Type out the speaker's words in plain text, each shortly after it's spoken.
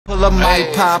pull up,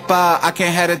 might pop out. I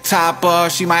can't have a topper,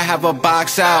 she might have a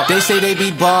box out. They say they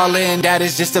be ballin', that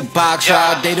is just a box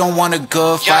out. They don't want a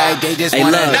good fight, they just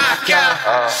want a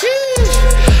knockout.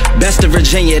 Best of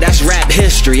Virginia, that's rap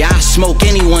history. I smoke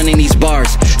anyone in these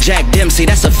bars. Jack Dempsey,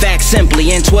 that's a fact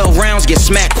simply. In 12 rounds, get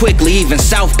smacked quickly. Even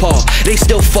Southpaw, they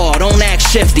still fall, don't act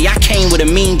shifty. I came with a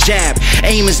mean jab.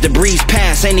 Aim is to breeze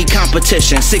past any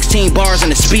competition. 16 bars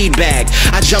in a speed bag.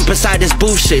 I jump inside this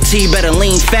booth shit, T better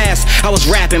lean fast. I was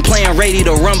rapping, playing Ready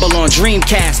to Rumble on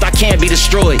Dreamcast. I can't be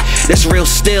destroyed. This real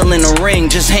still in the ring,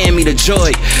 just hand me the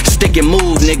joy. Stick and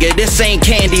move, nigga, this ain't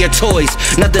candy or toys.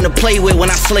 Nothing to play with when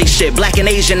I slay shit. Black and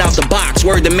Asian out the box,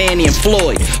 word to Manny and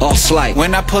Floyd, all slight.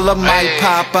 When I pull up, might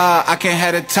pop out. I can't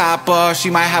have a topper, she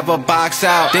might have a box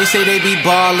out. They say they be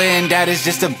ballin', that is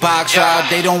just a box out.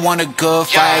 They don't want a good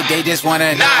fight, they just want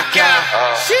a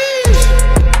knockout.